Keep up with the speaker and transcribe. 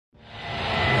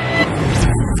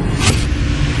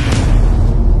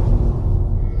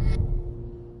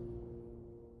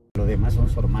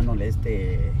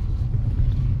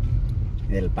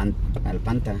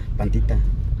Pantita.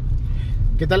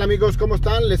 ¿Qué tal, amigos? ¿Cómo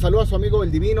están? Les saluda a su amigo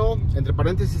el Divino, entre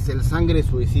paréntesis el Sangre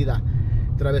Suicida.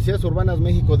 Travesías Urbanas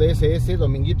México DSS,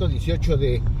 dominguito 18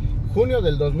 de junio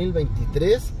del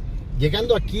 2023.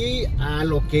 Llegando aquí a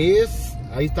lo que es,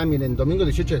 ahí está, miren, domingo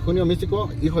 18 de junio, místico,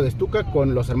 hijo de Estuca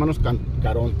con los hermanos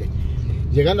Caronte.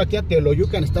 Llegando aquí a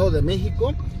Teoloyucan, Estado de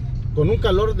México, con un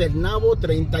calor del nabo,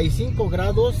 35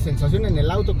 grados, sensación en el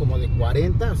auto como de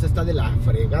 40, o sea, está de la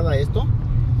fregada esto.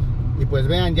 Y pues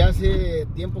vean, ya hace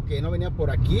tiempo que no venía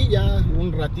por aquí, ya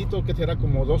un ratito, que será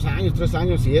como 2 años, 3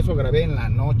 años, y eso grabé en la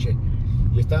noche.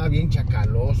 Y estaba bien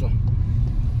chacaloso.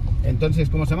 Entonces,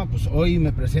 ¿cómo se llama? Pues hoy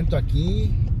me presento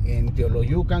aquí en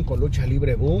Teoloyucan con Lucha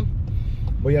Libre Boom.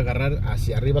 Voy a agarrar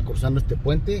hacia arriba cruzando este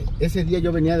puente. Ese día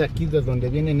yo venía de aquí, de donde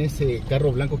viene en ese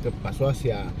carro blanco que pasó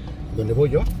hacia donde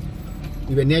voy yo.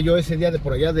 Y venía yo ese día de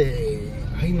por allá de...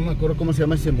 Ay, no me acuerdo cómo se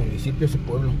llama ese municipio, ese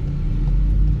pueblo.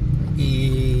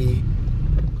 Y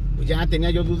pues ya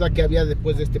tenía yo duda que había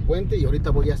después de este puente. Y ahorita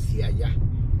voy hacia allá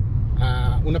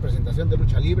a una presentación de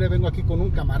lucha libre. Vengo aquí con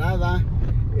un camarada.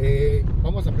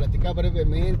 Vamos a platicar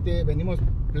brevemente. Venimos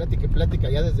plática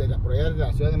ya desde por allá de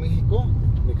la Ciudad de México.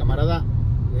 Mi camarada,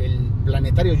 el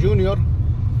Planetario Junior,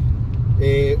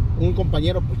 un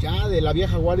compañero pues ya de la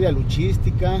vieja guardia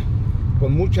luchística,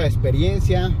 con mucha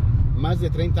experiencia, más de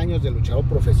 30 años de luchador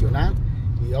profesional.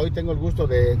 Y hoy tengo el gusto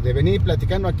de venir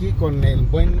platicando aquí con el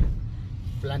buen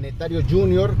Planetario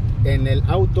Junior en el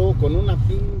auto, con una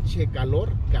pinche calor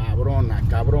cabrona.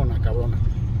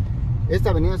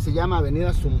 Esta avenida se llama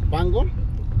Avenida Zumpango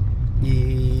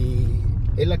y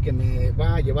es la que me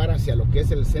va a llevar hacia lo que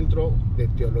es el centro de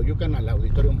Teoloyucan, al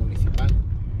auditorio municipal.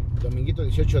 Dominguito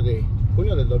 18 de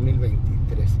junio del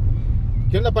 2023.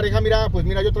 ¿Qué onda, pareja? Mira, pues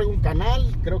mira, yo traigo un canal,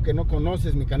 creo que no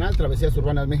conoces mi canal, Travesías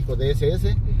Urbanas México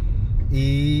DSS.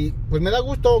 Y pues me da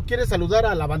gusto, quieres saludar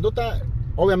a la bandota.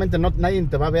 Obviamente no, nadie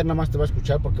te va a ver, nada más te va a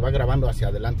escuchar porque va grabando hacia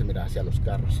adelante, mira, hacia los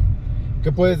carros.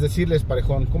 ¿Qué puedes decirles,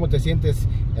 parejón? ¿Cómo te sientes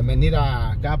en venir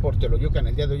acá por Teoloyucan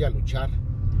el día de hoy a luchar?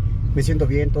 Me siento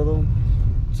bien, todo.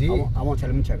 Sí. Vamos a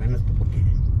echarle muchas ganas porque...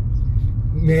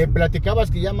 Me platicabas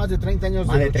que ya más de 30 años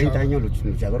más de 30 años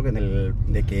luchador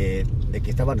de que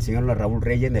estaba el señor Raúl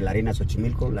Reyes de la Arena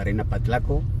Xochimilco, la Arena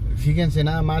Patlaco. Fíjense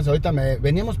nada más, ahorita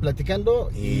veníamos platicando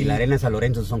y la Arena San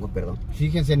Lorenzo, perdón.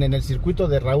 Fíjense en el circuito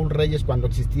de Raúl Reyes, cuando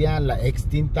existía la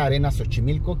extinta Arena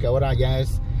Xochimilco, que ahora ya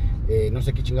es, no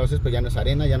sé qué chingados es, pero ya no es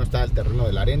arena, ya no está el terreno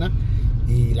de la arena.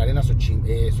 Y la Arena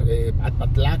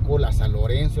Patlaco, la San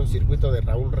Lorenzo, circuito de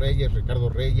Raúl Reyes, Ricardo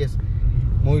Reyes.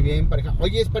 Muy bien, pareja.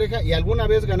 Oye, es pareja, ¿y alguna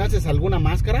vez ganaste alguna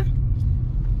máscara?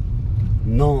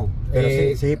 No, pero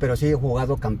pero sí he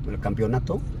jugado el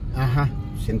campeonato. Ajá.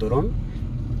 Cinturón.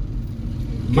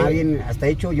 Más bien, hasta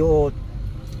hecho yo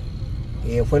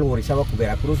fue el Borizaba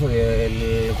Veracruz, jugué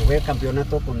el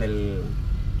campeonato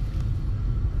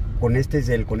con este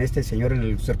señor,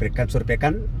 el Supercan.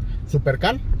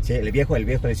 ¿Supercan? Sí, el viejo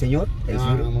del señor.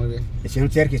 Señor, muy bien. El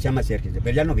señor Sergio, se llama Sergio,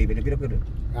 pero ya no vive, creo que...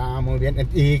 muy bien.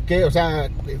 ¿Y qué? O sea,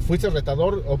 ¿fuiste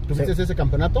retador? ¿Obtuviste ese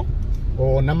campeonato?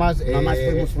 ¿O nada más? Nada más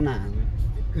fuimos una...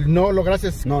 ¿No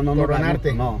lograste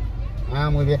coronarte? No.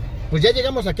 Muy bien. Pues ya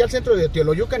llegamos aquí al centro de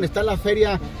Teoloyucan, está la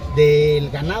Feria del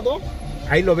Ganado.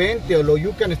 Ahí lo ven,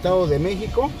 Teoloyucan, Estado de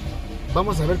México.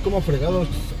 Vamos a ver cómo fregados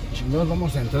chingados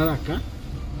vamos a entrar acá,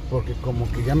 porque como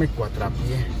que ya me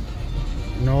cuatrapié.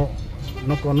 No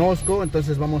conozco,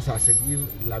 entonces vamos a seguir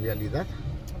la vialidad.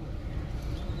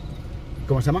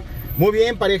 ¿Cómo se llama? Muy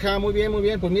bien, pareja, muy bien.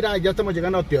 Pues mira, ya estamos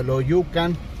llegando a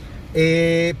Teoloyucan.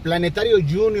 Planetario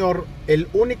Junior, el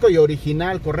único y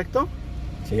original, ¿correcto?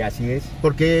 Sí, así es.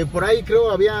 Porque por ahí creo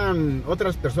habían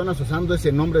otras personas usando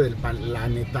ese nombre del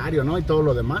planetario, ¿no? Y todo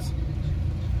lo demás.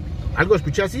 ¿Algo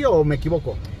escuché así o me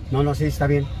equivoco? No, sí, está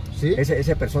bien. ¿Sí?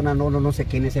 Esa persona, no sé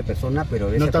quién es esa persona,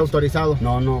 pero... No está autorizado.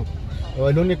 No. O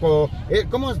el único...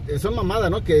 ¿Cómo son mamadas,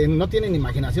 no? Que no tienen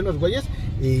imaginación los güeyes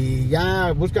y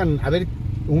ya buscan, a ver,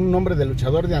 un nombre de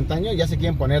luchador de antaño, ya se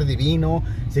quieren poner Divino,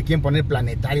 se quieren poner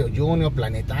Planetario Junior,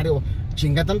 Planetario...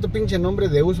 Chinga, tanto pinche nombre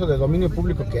de uso de dominio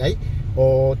público que hay,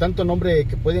 o tanto nombre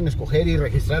que pueden escoger y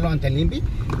registrarlo ante el INVI,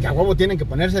 que a huevo tienen que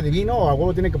ponerse Divino o a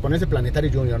huevo tienen que ponerse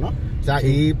Planetario Junior, ¿no? O sea,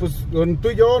 sí. Y pues tú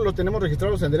y yo lo tenemos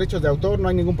registrados en derechos de autor, no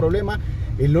hay ningún problema,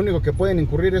 y lo único que pueden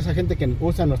incurrir esa gente que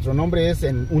usa nuestro nombre es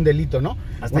en un delito, ¿no?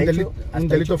 Un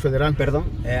delito federal. Perdón,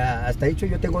 hasta hecho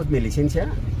yo tengo mi licencia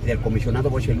del comisionado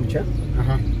Boche Lucha.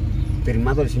 Ajá.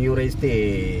 Firmado el señor el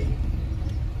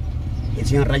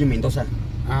señor Rayo Mendoza.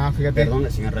 Fíjate. Perdón,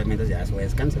 el señor Rayo Mendoza ya se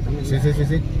descansa también. Sí.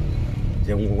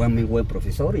 Es un muy buen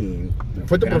profesor y...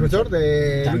 ¿Fue tu profesor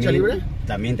de lucha libre?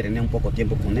 También entrené un poco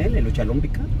tiempo con él en lucha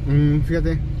olímpica.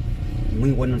 Fíjate.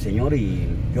 muy bueno el señor y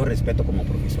yo respeto como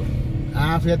profesor.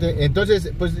 Ah, fíjate,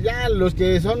 entonces, pues ya los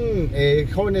que son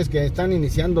jóvenes que están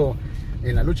iniciando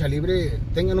en la lucha libre,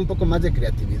 tengan un poco más de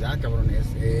creatividad, cabrones.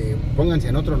 Pónganse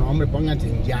en otro nombre, pónganse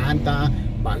en llanta,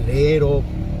 valero,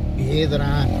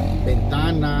 piedra,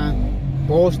 ventana,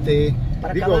 poste.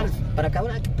 Para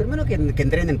acabar, primero que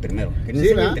entrenen primero, que sí,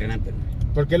 entrenar primero.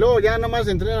 Porque luego ya nomás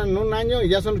entrenan un año y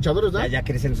ya son luchadores, ¿verdad? Ya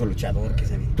crecen su luchador, que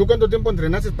se ve. ¿Tú cuánto tiempo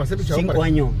entrenaste para ser luchador? 5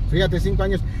 años. Fíjate, 5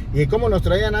 años. ¿Y cómo nos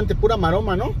traían antes? Pura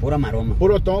maroma, ¿no? Pura maroma.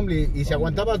 Puro tumbli. Y si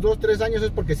aguantabas 2, 3 años es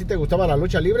porque sí te gustaba la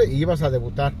lucha libre y ibas a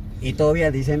debutar. Y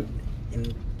todavía dicen,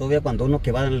 todavía cuando uno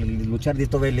que va a luchar,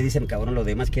 todavía le dicen, cabrón, los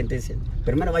demás clientes,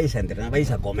 primero vayas a entrenar,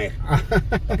 vayas a comer,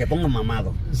 para que ponga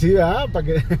mamado. Sí, ¿verdad? Para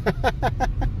que...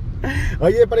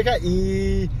 Oye, pareja,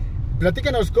 y...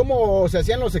 platícanos cómo se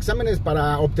hacían los exámenes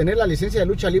para obtener la licencia de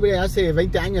lucha libre hace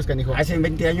 20 años, canijo. Hace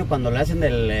 20 años cuando le hacen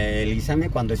el examen,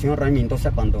 cuando el señor Ray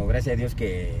Mendoza, cuando gracias a Dios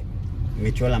que me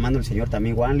echó la mano el señor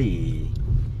también igual y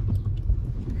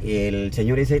el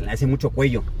señor ese hace mucho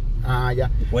cuello. Ah, ya.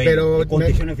 Cuello, pero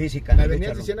condiciones físicas. Me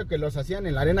venías diciendo que los hacían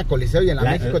en la Arena Coliseo y en la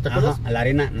México, ¿te acuerdas? Ajá,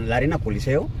 la Arena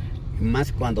Coliseo,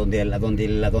 más cuando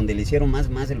donde le hicieron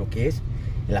más de lo que es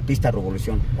la pista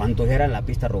Revolución. ¿Cuánto era la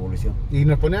pista Revolución? Y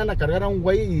nos ponían a cargar a un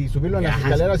güey y subirlo en las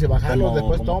escaleras y bajarlo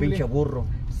después como pinche burro.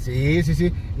 Sí.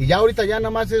 Y ya ahorita ya nada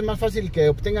más es más fácil que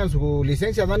obtengan su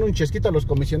licencia, dan un chesquito a los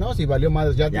comisionados y valió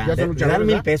más. Ya son luchadores. Le dan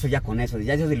 1000 pesos ya con eso,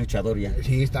 ya yo soy luchador ya.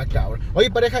 Sí, está cabrón.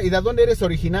 Oye, pareja, ¿y de dónde eres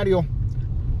originario?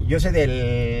 Yo soy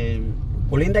del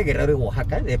Colinda, Guerrero y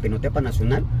Oaxaca, de Pinotepa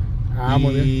Nacional. Ah,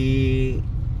 muy bien.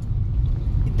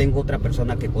 Y tengo otra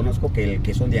persona que conozco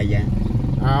que son de allá.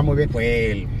 Ah, muy bien.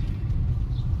 Fue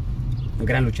un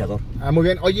gran luchador. Ah, muy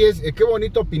bien. Oye, qué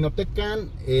bonito Pinotecan,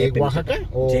 Oaxaca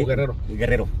o sí, Guerrero.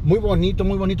 Guerrero. Muy bonito,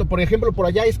 muy bonito. Por ejemplo, por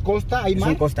allá es costa, hay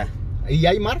mar. Es costa. ¿Y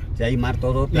hay mar? Sí, hay mar,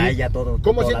 todo, playa, todo.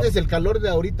 ¿Cómo sientes el calor de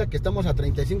ahorita que estamos a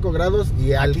 35 grados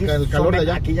y el calor de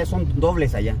allá? Aquí ya son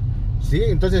dobles allá. Sí,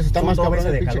 entonces está más cabrón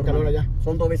el pinche calor allá.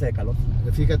 Son 2 veces de calor.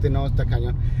 Fíjate, no, está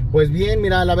cañón. Pues bien,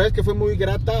 mira, la verdad es que fue muy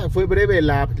grata, fue breve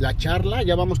la charla,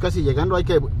 ya vamos casi llegando, hay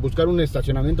que buscar un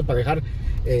estacionamiento para dejar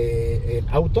el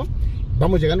auto.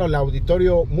 Vamos llegando al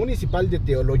auditorio municipal de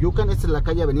Teoloyucan, esta es la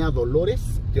calle Avenida Dolores,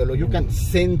 Teoloyucan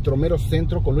Centro, mero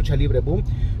centro, con lucha libre boom,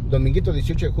 dominguito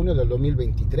 18 de junio del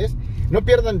 2023. No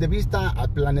pierdan de vista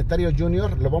al Planetario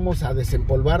Junior, lo vamos a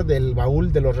desempolvar del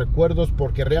baúl de los recuerdos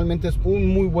porque realmente es un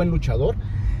muy buen luchador.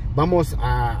 Vamos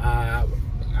va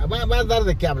a dar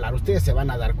de qué hablar, ustedes se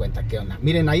van a dar cuenta qué onda.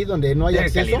 Miren, ahí donde no hay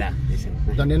acceso,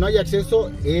 donde no hay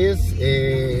acceso es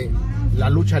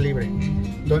la lucha libre.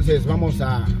 Entonces vamos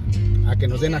a que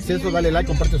nos den acceso, dale like,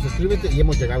 comparte, suscríbete y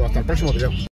hemos llegado. Hasta el próximo video.